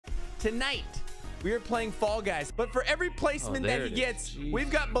tonight we are playing Fall Guys, but for every placement that he gets,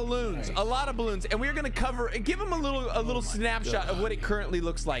 we've got balloons, a lot of balloons, and we're gonna cover and give him a little snapshot of what it currently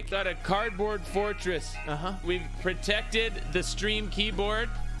looks like. Got a cardboard fortress. We've protected the stream keyboard.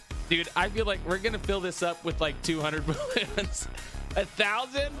 Dude, I feel like we're gonna fill this up with like 200 balloons.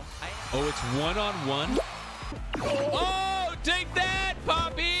 1,000? Oh, it's one-on-one. Oh, take that,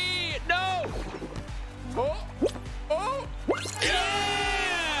 Poppy! No! Oh!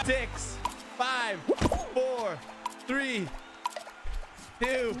 Yeah! 6, 5, 4, 3,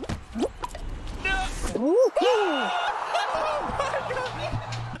 2. No! Oh my God!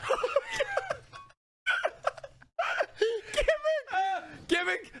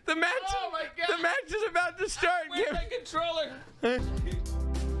 Gimmick, the match! Oh my God! The match is about to start. Where's my controller?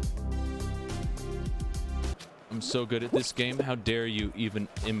 I'm so good at this game. How dare you even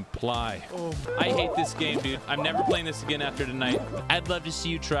imply? Oh. I hate this game, dude. I'm never playing this again after tonight. I'd love to see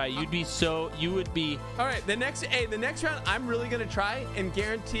you try. You would be. All right, the next round, I'm really gonna try and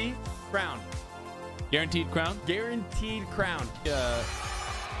guarantee crown. Guaranteed crown? Guaranteed crown. There's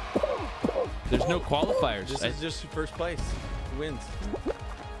no qualifiers. This is just first place. Who wins?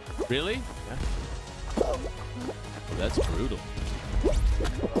 Really? Yeah. That's brutal.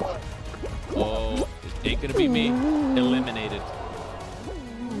 Oh, it ain't gonna be me. Eliminated.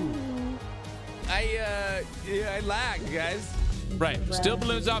 I lagged, guys. Right. Still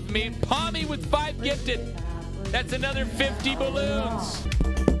balloons off me. Pommy with 5 gifted. That's another 50 balloons.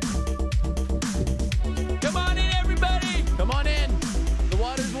 Come on in, everybody. Come on in. The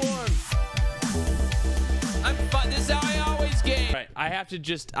water's warm. I'm fun. This is how I always game. Right. I have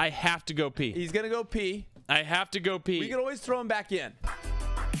to go pee. He's gonna go pee. I have to go pee. We can always throw him back in. I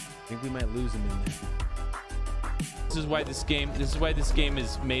think we might lose him in there. This is why this game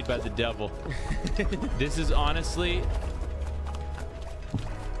is made by the devil. This is honestly.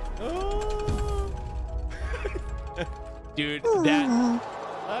 Oh. Dude, that.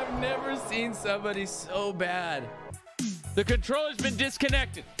 I've never seen somebody so bad. The controller's been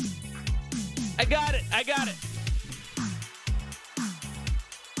disconnected. I got it. I got it.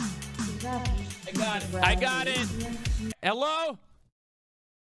 I got it. Hello?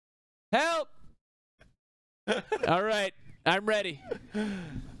 Help. All right. I'm ready.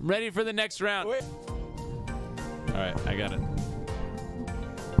 I'm ready for the next round. Wait. All right. I got it.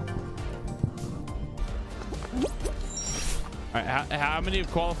 All right. How many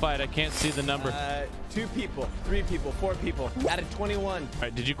have qualified? I can't see the number. 2 people, 3 people, 4 people out of 21. All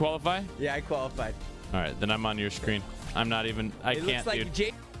right. Did you qualify? Yeah, I qualified. All right. Then I'm on your screen. I'm not even. I It can't, looks like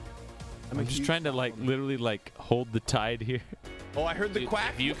dude. I'm just trying to literally hold the tide here. Oh, I heard the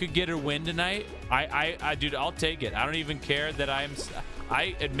quack. If you could get a win tonight, dude, I'll take it. I don't even care that I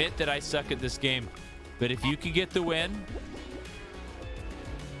admit that I suck at this game, but if you could get the win,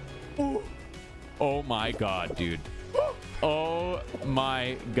 oh my God, dude. Oh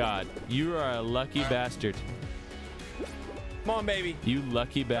my God, you are a lucky bastard. Come on, baby. You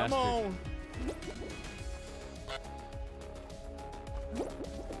lucky bastard. Come on.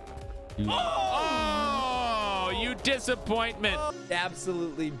 Oh, you disappointment.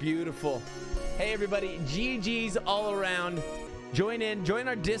 Absolutely beautiful. Hey, everybody. GG's all around. Join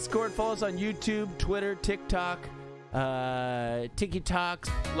our Discord. Follow us on YouTube, Twitter, TikTok, TikToks.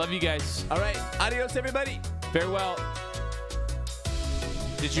 Love you guys. All right. Adios, everybody. Farewell.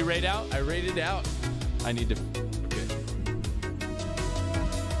 Did you raid out? I raided out. I need to